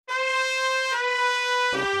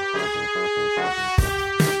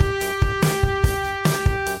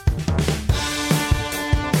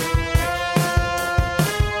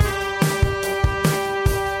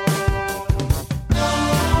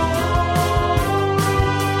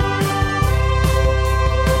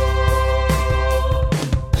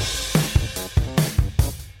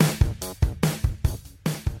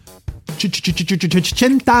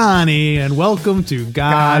Centani, and welcome to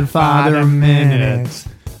Godfather Minute.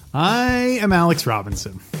 I am Alex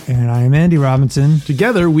Robinson. And I am Andy Robinson.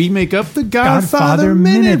 Together, we make up the Godfather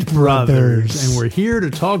Minute Brothers. And we're here to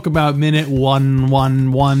talk about minute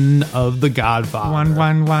 111 of the Godfather.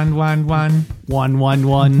 11111.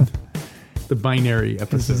 111. The binary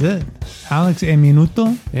episode. This is it. Alex, e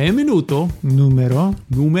minuto. E minuto. Numero.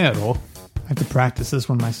 I have to practice this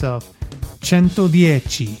one myself.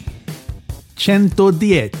 110.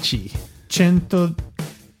 110.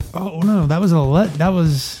 Oh no, that was.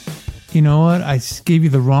 You know what? I gave you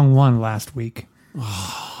the wrong one last week.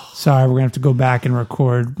 Sorry, we're gonna have to go back and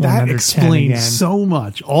record. That explains so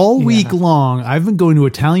much. All week long, I've been going to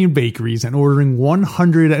Italian bakeries and ordering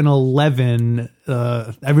 111.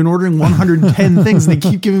 I've been ordering 110 things, and they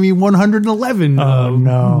keep giving me 111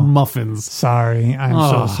 muffins. Sorry, I'm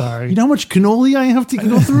so sorry. You know how much cannoli I have to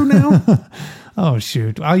go through now? Oh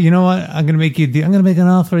shoot! Oh, you know what? I'm gonna make an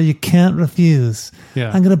offer you can't refuse. Yeah.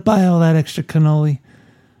 I'm gonna buy all that extra cannoli,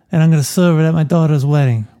 and I'm gonna serve it at my daughter's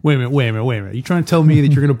wedding. Wait a minute. You trying to tell me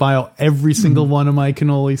that you're gonna buy out every single one of my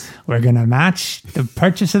cannolis? We're gonna match the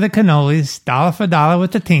purchase of the cannolis dollar for dollar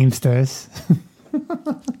with the Teamsters.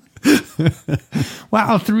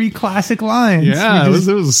 Wow, 3 classic lines. Yeah, it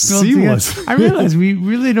was seamless. I realize we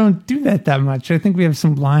really don't do that much. I think we have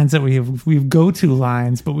some lines that we have go-to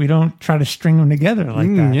lines, but we don't try to string them together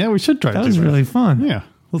like that. Yeah, we should try. That was really fun. Yeah,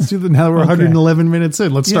 let's do that now that we're 111 minutes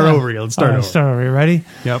in. Let's start over here. Let's start over. You ready?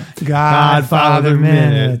 Yep. Godfather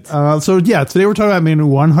Minute. Today we're talking about minute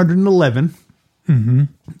 111. Mm-hmm.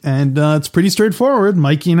 And it's pretty straightforward.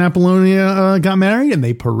 Mikey and Apollonia got married, and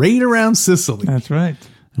they parade around Sicily. That's right.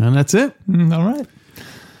 And that's it. All right.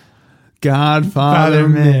 Godfather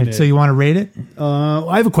Minute. So you want to rate it?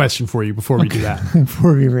 I have a question for you before we do that.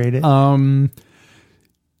 Before we rate it.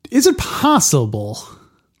 Is it possible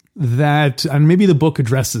that, and maybe the book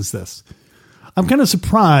addresses this, I'm kind of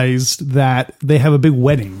surprised that they have a big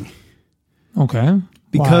wedding. Okay.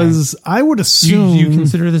 Because why? I would assume... You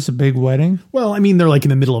consider this a big wedding? Well, I mean, they're like in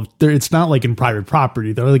the middle of... It's not like in private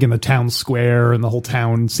property. They're like in the town square, and the whole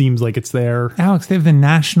town seems like it's there. Alex, they have the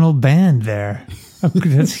national band there.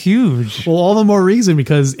 That's huge. Well, all the more reason,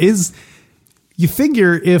 because you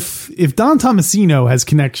figure if Don Tomasino has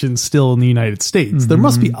connections still in the United States, there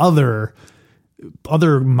must be other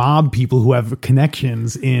mob people who have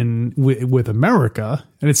connections with America.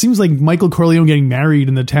 And it seems like Michael Corleone getting married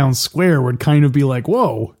in the town square would kind of be like,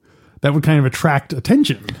 whoa, that would kind of attract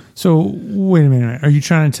attention. So wait a minute. Are you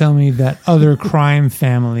trying to tell me that other crime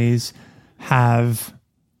families have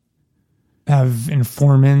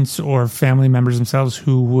informants or family members themselves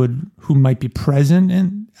who might be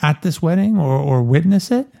present at this wedding or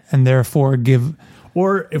witness it, and therefore give...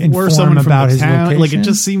 Or if we're someone from the town, like it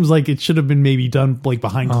just seems like it should have been maybe done like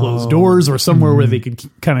behind closed doors or somewhere where they could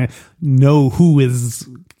kind of know who is,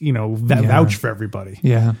 vouch for everybody.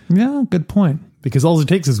 Yeah. Yeah. Good point. Because all it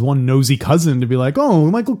takes is one nosy cousin to be like, oh,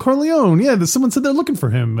 Michael Corleone. Yeah. Someone said they're looking for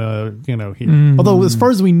him, here. Although as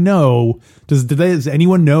far as we know, does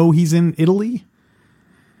anyone know he's in Italy?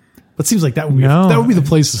 It seems like that would be the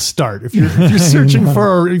place to start if you're searching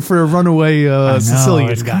for a runaway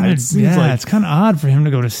Sicilian guy. It's kind of odd for him to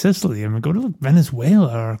go to Sicily. I mean, go to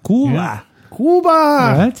Venezuela or Cuba. Yeah.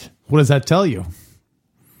 Cuba. What does that tell you?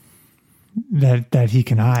 That he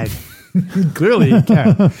can hide. Clearly he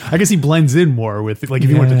can. I guess he blends in more with, like, if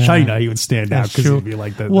he went to China, he would stand out because he'd be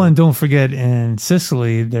like that. Well, and don't forget, in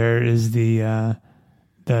Sicily there is the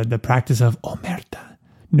practice of omerta.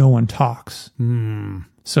 No one talks.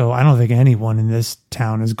 So I don't think anyone in this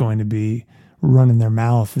town is going to be running their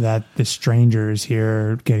mouth that the stranger is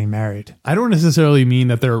here getting married. I don't necessarily mean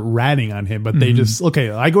that they're ratting on him, but they just,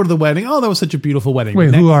 okay, I go to the wedding. Oh, that was such a beautiful wedding.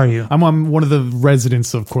 Wait, who are you? I'm one of the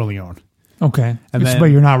residents of Corleone. Okay.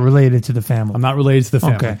 But you're not related to the family. I'm not related to the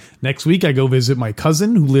family. Okay. Next week, I go visit my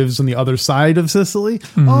cousin who lives on the other side of Sicily.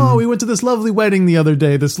 Oh, we went to this lovely wedding the other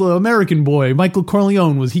day. This little American boy, Michael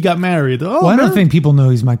Corleone, he got married. Oh, well, I don't think people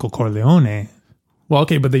know he's Michael Corleone. Well,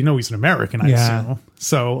 okay, but they know he's an American, I Yeah. assume.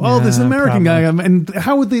 So, Yeah, there's an American probably. guy. And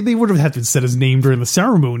how would they would have had to set his name during the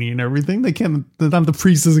ceremony and everything. They can't, the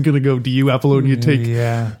priest isn't going to go, do you, Apollonia, take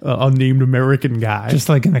Yeah. a unnamed American guy? Just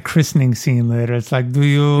like in the christening scene later, it's like, do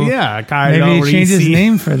you? Yeah, kind Maybe of. they change his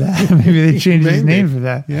name for that. Maybe they change his Maybe. name for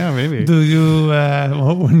that. Yeah, maybe. Do you?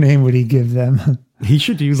 What name would he give them? He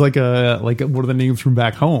should use like one of the names from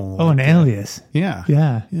back home. Oh, an alias. Yeah.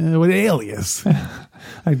 Yeah. Yeah, with alias.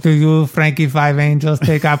 Like, do you, Frankie Five Angels,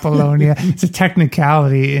 take Apollonia? It's a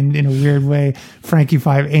technicality in a weird way. Frankie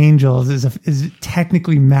Five Angels is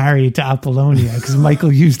technically married to Apollonia because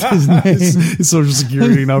Michael used his name. His social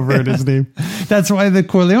security number and his name. That's why the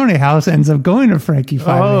Corleone house ends up going to Frankie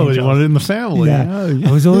Five Oh, Angels. you want it in the family. Yeah. Yeah.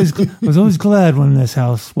 I was always glad when this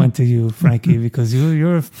house went to you, Frankie, because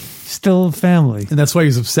you're still family. And that's why he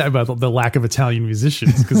was upset about the lack of Italian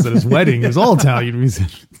musicians, because at his wedding, it was all Italian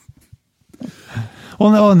musicians. Well,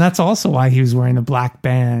 no, and that's also why he was wearing the black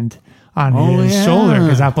band on his yeah. shoulder,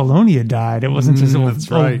 because Apollonia died. It wasn't just old, that's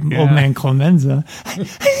right, old, yeah. old man Clemenza.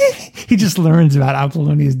 He just learns about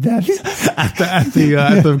Apollonia's death. At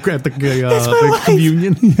the wife.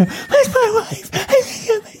 communion. Where's my wife?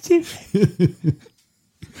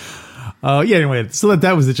 Yeah. Anyway, so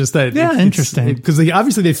that was it. Just that. Yeah, interesting. Because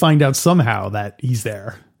they find out somehow that he's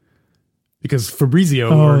there, because Fabrizio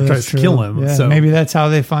that's tries to true. kill him. Yeah, so maybe that's how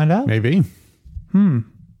they find out. maybe.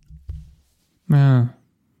 Yeah.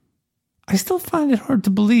 I still find it hard to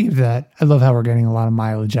believe that. I love how we're getting a lot of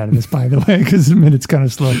mileage out of this, by the way, because the minute's kind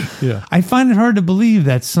of slow. Yeah. I find it hard to believe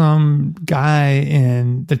that some guy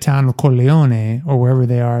in the town of Corleone or wherever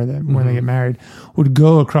they are, where they get married, would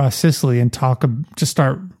go across Sicily and just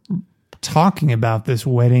start talking about this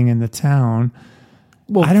wedding in the town.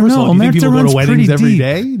 Well, I don't first know. of all, do you think people go Omerta to runs weddings pretty every deep.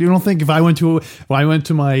 day? You don't think if I went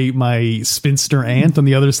to my spinster aunt on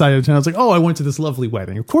the other side of town, I was like, oh, I went to this lovely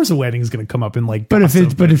wedding. Of course, a wedding is going to come up in like. But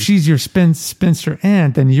gossip. if she's your spinster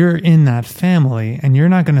aunt, then you're in that family, and you're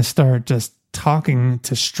not going to start just talking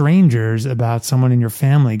to strangers about someone in your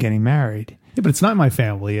family getting married. Yeah, but it's not my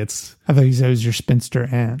family. It's I thought you said it was your spinster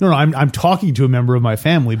aunt. no. I'm talking to a member of my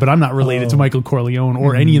family, but I'm not related to Michael Corleone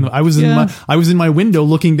or any of them. I was in my window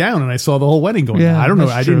looking down, and I saw the whole wedding going on. I don't know.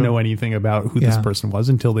 that's I true. didn't know anything about who this Yeah. person was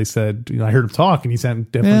until they said. I heard him talk, and he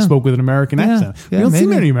definitely Yeah. spoke with an American accent. Yeah, We don't see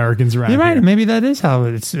maybe. many Americans around. You're right. Here. Maybe that is how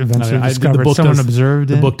it's eventually The discovered. book Someone does- observed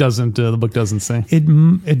the it. book doesn't. The book doesn't say.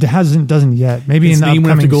 It doesn't yet. Maybe Its in the name would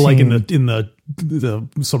have to upcoming go like scene. in the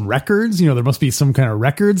some records. There must be some kind of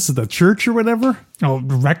records at the church or whatever. Oh,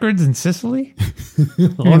 records in Sicily?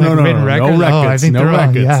 Oh no, Written records? no records. Oh, I think no they're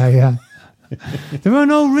records. Yeah. There are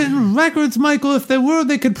no written records, Michael. If there were,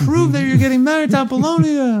 they could prove that you're getting married to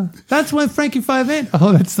Apollonia. That's when Frankie Five ain't.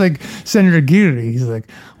 Oh, that's like Senator Geary. He's like,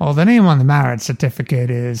 well, the name on the marriage certificate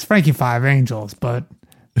is Frankie Five Angels, but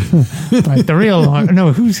the real one.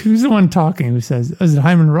 No, who's the one talking? Who says? Is it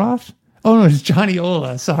Hyman Roth? Oh no, it's Johnny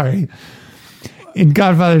Ola. Sorry. In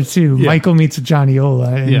Godfather 2, Michael meets with Johnny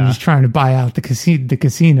Ola, and he's trying to buy out the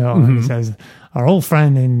casino. And he says, "Our old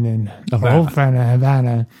friend in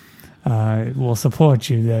Havana will support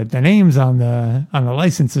you. The names on the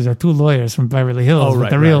licenses are two lawyers from Beverly Hills, but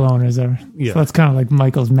the real owners are." So that's kind of like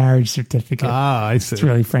Michael's marriage certificate. Ah, I see. It's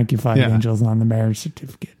really Frankie Five Angels on the marriage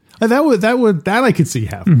certificate. That I could see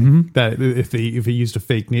happening. That if they used a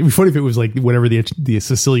fake name, what if it was like whatever the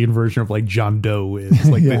Sicilian version of like John Doe is,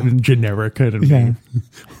 like the generic kind of name.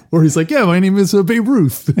 Or he's like, yeah, my name is Babe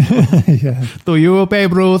Ruth. Yeah. Do you,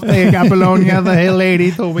 Babe Ruth, take Apollonia, the hill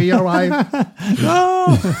lady, to be your wife?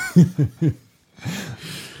 No.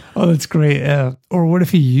 Oh, that's great. Or what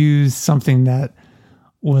if he used something that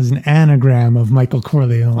was an anagram of Michael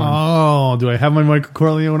Corleone? Oh, do I have my Michael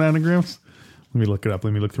Corleone anagrams? Let me look it up.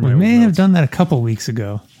 Let me look through We my may old have notes. done that a couple weeks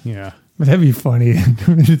ago. Yeah. But that'd be funny.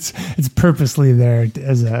 It's purposely there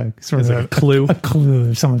as a sort As of a clue. A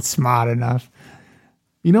clue if someone's smart enough.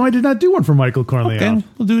 I did not do one for Michael Corleone. Okay,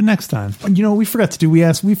 we'll do it next time. We forgot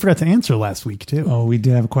to answer last week too. Oh, we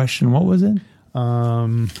did have a question. What was it?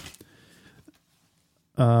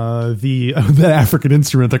 The African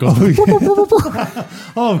instrument that goes.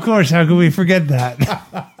 Oh, of course. How could we forget that?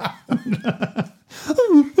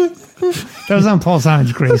 That was on Paul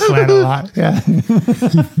Simon's Graceland a lot. Yeah.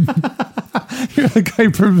 You're like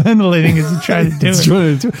hyperventilating as you try to do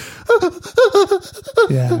it.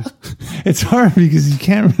 Yeah. It's hard because you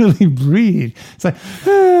can't really breathe. It's like,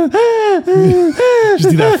 Just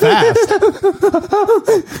do that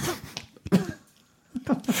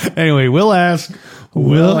fast. Anyway, we'll ask.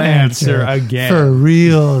 We'll answer again. For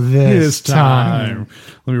real this time.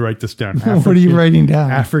 Let me write this down. What are you writing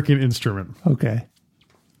down? African instrument. Okay.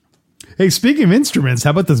 Hey, speaking of instruments,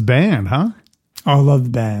 how about this band, huh? Oh, I love the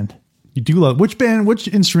band. You do love which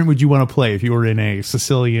instrument would you want to play if you were in a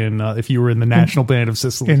Sicilian? If you were in the national band of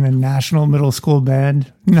Sicily, in the national middle school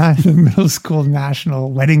band, not the middle school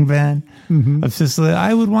national wedding band of Sicily,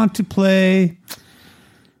 I would want to play.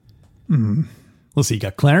 Let's see. You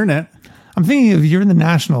got clarinet. I'm thinking if you're in the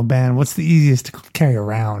national band, what's the easiest to carry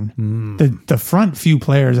around? The front few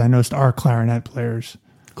players I noticed are clarinet players.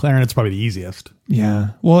 Clarinet's probably the easiest. Yeah.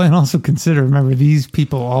 Well, and also remember, these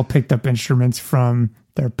people all picked up instruments from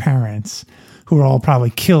their parents who were all probably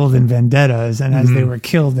killed in vendettas. And as they were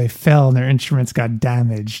killed, they fell and their instruments got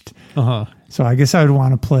damaged. So I guess I would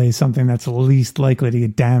want to play something that's least likely to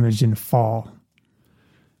get damaged in the fall.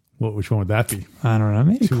 Which one would that be? I don't know.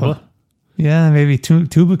 Maybe Tuba? Yeah, maybe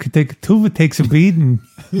Tuba takes a beating.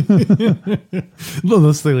 Well,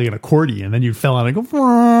 that's like an accordion. Then you fell on and go,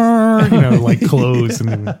 like close.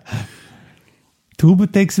 And Tuba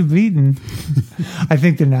takes a beating. I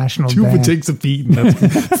think the national Tuba band. takes a beating.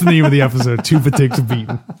 That's the name of the episode. Tuba takes a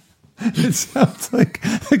beating. It sounds like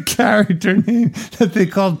a character name that they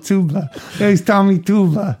call Tuba. He's Tommy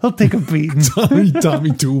Tuba. He'll take a beating.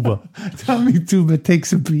 Tommy Tuba. Tommy Tuba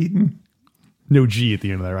takes a beating. No G at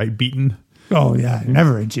the end of that, right? Beaten. Oh, yeah.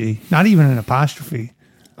 Never a G. Not even an apostrophe.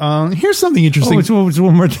 Here's something interesting. Oh, it's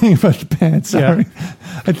one more thing about the band. Sorry.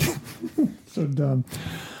 Yeah. So dumb.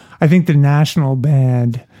 I think the national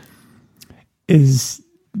band is,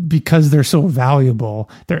 because they're so valuable,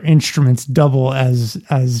 their instruments double as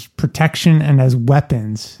protection and as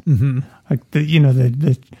weapons. Like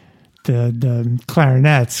the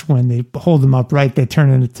clarinets, when they hold them upright, they turn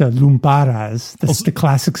into lumparas. That's the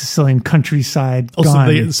classic Sicilian countryside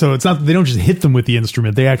gun. So it's not, they don't just hit them with the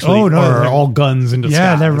instrument. They actually are all guns in disguise.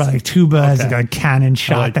 Yeah, they're like Tuba has like a cannon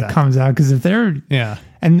shot that comes out, because if they're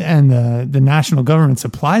and the national government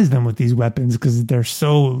supplies them with these weapons because they're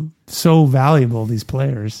so valuable. These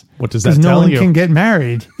players. What does that tell you? Because no one can get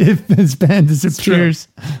married if this band disappears.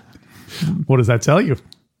 What does that tell you?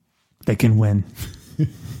 They can win.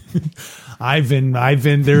 There's been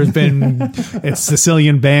it's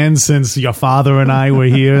Sicilian band since your father and I were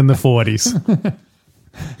here in the 40s.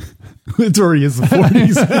 It already is the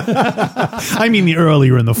 40s. I mean, the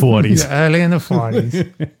earlier in the 40s. Yeah, early in the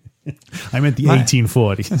 40s. I meant the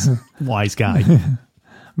 1840s. Wise guy.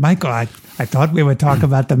 Michael, I thought we would talk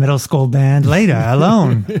about the middle school band later,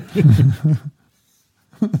 alone.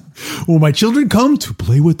 Well, my children come to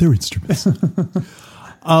play with their instruments.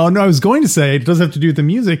 Oh, no, I was going to say, it does have to do with the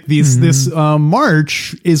music. This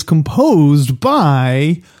march is composed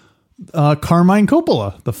by Carmine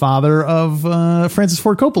Coppola, the father of Francis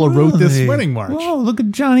Ford Coppola, wrote this wedding march. Whoa, look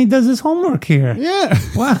at Johnny does his homework here. Yeah.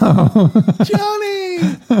 Wow.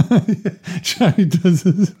 Johnny! Johnny does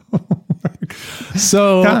his homework.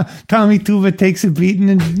 So Tommy Tuba takes a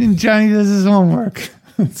beating and Johnny does his homework.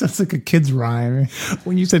 It sounds like a kid's rhyme.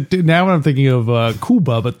 When you said, now I'm thinking of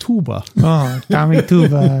Cuba, but Tuba. Oh, Tommy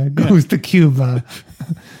Tuba goes to Cuba.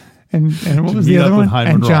 And what was the other one?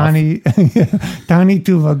 And Johnny, Tommy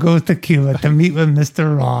Tuba goes to Cuba to meet with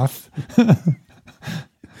Mr. Roth.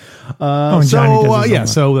 So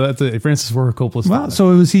that's Francis Ford Coppola's father. Wow, so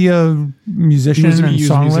was he a musician and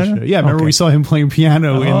songwriter? Yeah, remember we saw him playing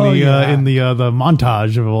piano in the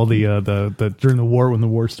montage of all the during the war, when the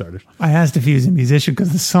war started. I asked if he was a musician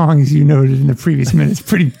because the songs you noted in the previous minute is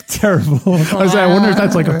pretty terrible. I wonder if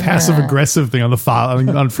that's like a passive aggressive thing on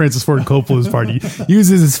on Francis Ford Coppola's part. He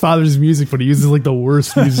uses his father's music, but he uses like the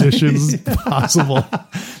worst musicians possible.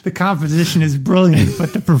 The composition is brilliant,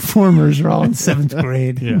 but the performers are all in 7th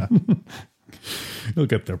grade. Yeah. You'll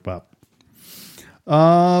get there, Pop.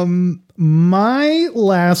 My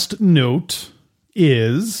last note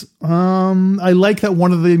is I like that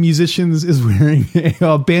one of the musicians is wearing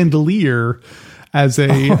a bandolier as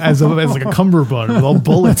like a cummerbund with all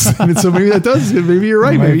bullets. And so maybe that does it. Maybe you're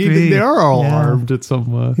right. Maybe they are all armed at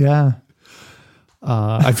some.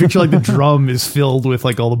 I picture like the drum is filled with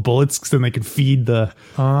like all the bullets, because then they can feed the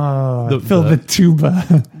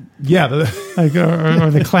tuba. Yeah,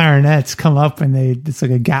 or the clarinets come up and it's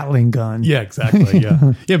like a Gatling gun. Yeah, exactly.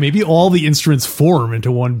 Yeah, yeah. Maybe all the instruments form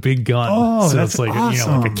into one big gun. Oh, so that's it's like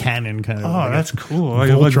awesome. like a cannon kind of. Oh, like that's cool.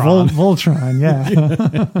 Voltron. Like Voltron.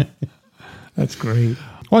 Yeah, that's great.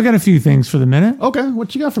 Well, I got a few things for the minute. Okay,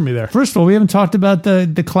 what you got for me there? First of all, we haven't talked about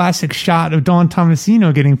the classic shot of Don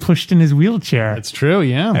Tomasino getting pushed in his wheelchair. That's true.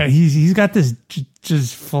 Yeah, he's got this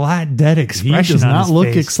just flat dead expression. He does on not his look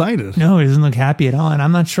face. excited. No, he doesn't look happy at all, and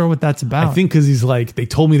I'm not sure what that's about. I think because he's like, they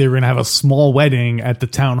told me they were going to have a small wedding at the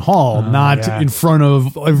town hall, not in front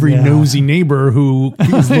of every nosy neighbor who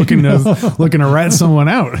is looking to rat someone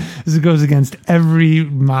out. This goes against every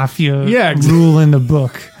mafia rule in the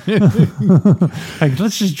book. Like,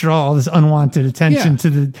 let's just draw all this unwanted attention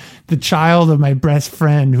to the child of my best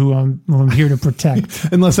friend who I'm here to protect.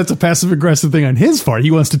 Unless that's a passive aggressive thing on his part.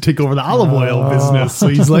 He wants to take over the olive oil business. So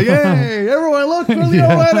he's like, hey, everyone, look for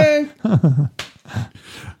the wedding.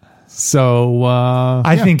 So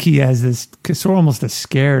I think he has this sort of almost a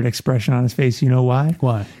scared expression on his face. You know why?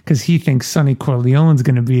 Why? Because he thinks Sonny Corleone's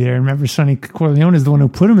going to be there. Remember, Sonny Corleone is the one who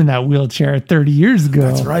put him in that wheelchair 30 years ago.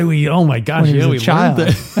 That's right. Oh my gosh, when he was a child,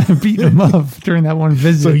 beating him up during that one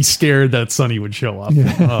visit. So he's scared that Sonny would show up.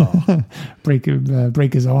 Yeah. break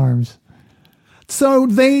his arms. So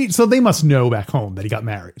they must know back home that he got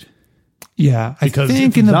married. Yeah, because I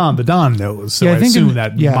think the Don knows. So I assume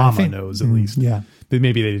that Mama knows at least. Yeah.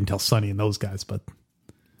 Maybe they didn't tell Sonny and those guys, but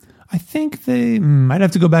I think they might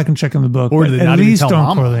have to go back and check on the book. Or did they not even tell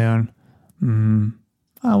Don Mama? Corleone.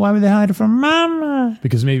 Why would they hide it from Mama?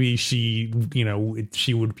 Because maybe she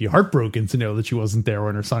would be heartbroken to know that she wasn't there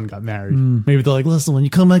when her son got married. Maybe they're like, listen, when you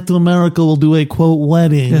come back to America, we'll do a quote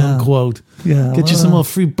wedding, unquote. Yeah, get you some more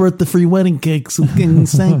free wedding cakes and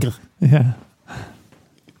Sanka. Yeah.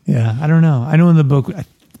 I don't know. I know in the book, I'm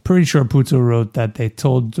pretty sure Puzo wrote that they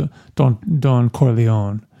told Don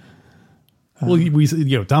Corleone. Well,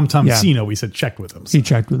 Dom Tomasino, we said checked with him. So. He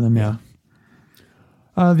checked with him, yeah.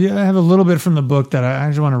 I have a little bit from the book that I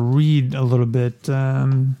actually want to read a little bit.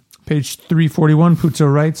 Page 341,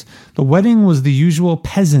 Puzo writes, the wedding was the usual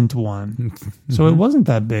peasant one. So it wasn't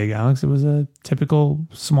that big, Alex. It was a typical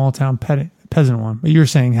small town peasant one. But you're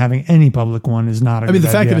saying having any public one is not a good idea. The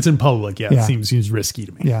fact that it's in public, it seems risky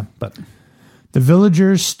to me. Yeah. But the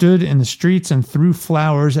villagers stood in the streets and threw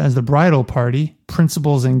flowers as the bridal party,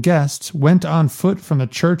 principals and guests, went on foot from the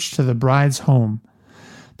church to the bride's home.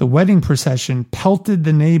 The wedding procession pelted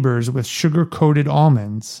the neighbors with sugar-coated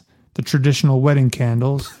almonds, the traditional wedding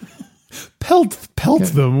candles. Pelt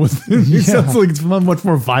them with. It sounds like it's much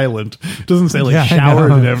more violent. It doesn't say like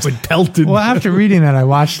showered and it's like pelted. Well, after reading that, I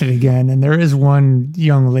watched it again, and there is one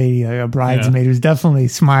young lady, a bridesmaid, who's definitely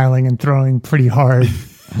smiling and throwing pretty hard.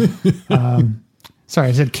 Sorry,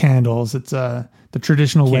 I said candles. It's the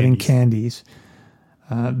traditional wedding candies.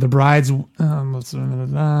 The bride's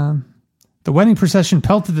the wedding procession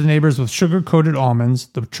pelted the neighbors with sugar-coated almonds,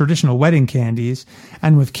 the traditional wedding candies,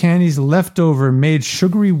 and with candies left over made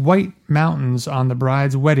sugary white mountains on the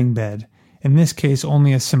bride's wedding bed. In this case,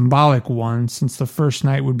 only a symbolic one, since the first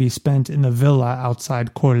night would be spent in the villa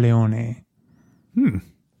outside Corleone.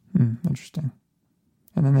 Interesting.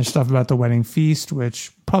 And then there's stuff about the wedding feast, which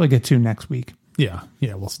we'll probably get to next week. Yeah.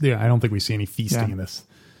 Well, I don't think we see any feasting in this.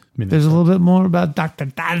 There's a little bit more about Dr.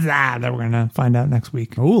 Taza that we're going to find out next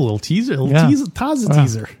week. Oh, a little teaser. Taza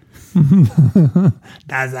teaser.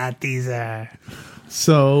 Taza teaser.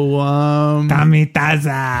 So, Tommy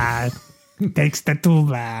Taza takes the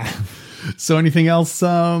tuba. So anything else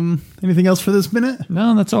for this minute?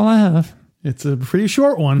 No, that's all I have. It's a pretty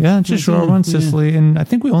short one. Yeah, it's a short one, Sicily. And I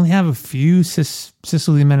think we only have a few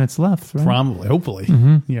Sicily minutes left, right? Probably, hopefully.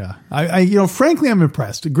 Yeah. I frankly, I'm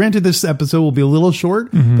impressed. Granted, this episode will be a little short,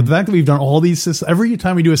 but the fact that we've done all these, every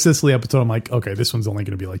time we do a Sicily episode, I'm like, okay, this one's only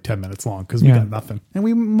going to be like 10 minutes long because we got nothing. And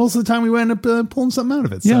most of the time we end up pulling something out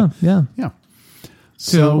of it. So, yeah.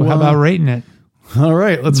 So how about rating it? All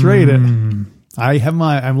right, let's rate it.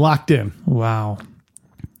 I'm locked in. Wow.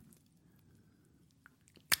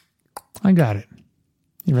 I got it.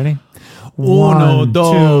 You ready? 1,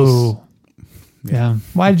 2. Yeah.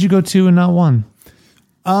 Why did you go 2 and not 1?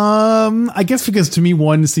 I guess because to me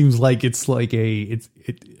 1 seems like it's like it's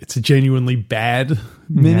a genuinely bad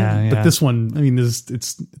minute. But this one, I mean,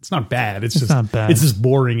 it's not bad. It's just not bad. It's just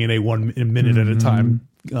boring in a minute at a time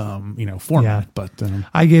format. Yeah. But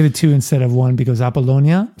I gave it 2 instead of 1 because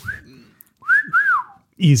Apollonia.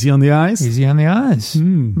 Easy on the eyes. Easy on the eyes,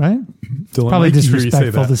 right? Probably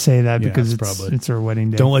disrespectful to say that because it's her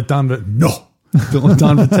wedding day. Don't let Don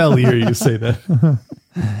Vitelli hear you say that.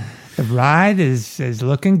 The bride is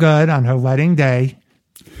looking good on her wedding day.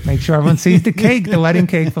 Make sure everyone sees the cake, the wedding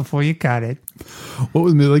cake, before you cut it. What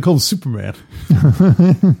was it? They called Superman.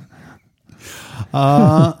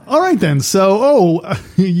 All right then. So,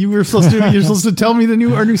 you're supposed to tell me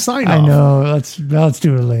our new sign off. I know. Let's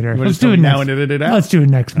do it later. Let's do it now and edit it out. Let's do it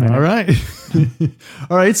next minute. All right.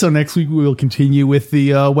 All right. So next week we will continue with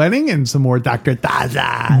the wedding and some more Dr.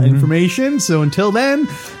 Taza information. So until then,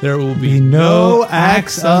 there will be no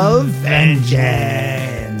acts of vengeance.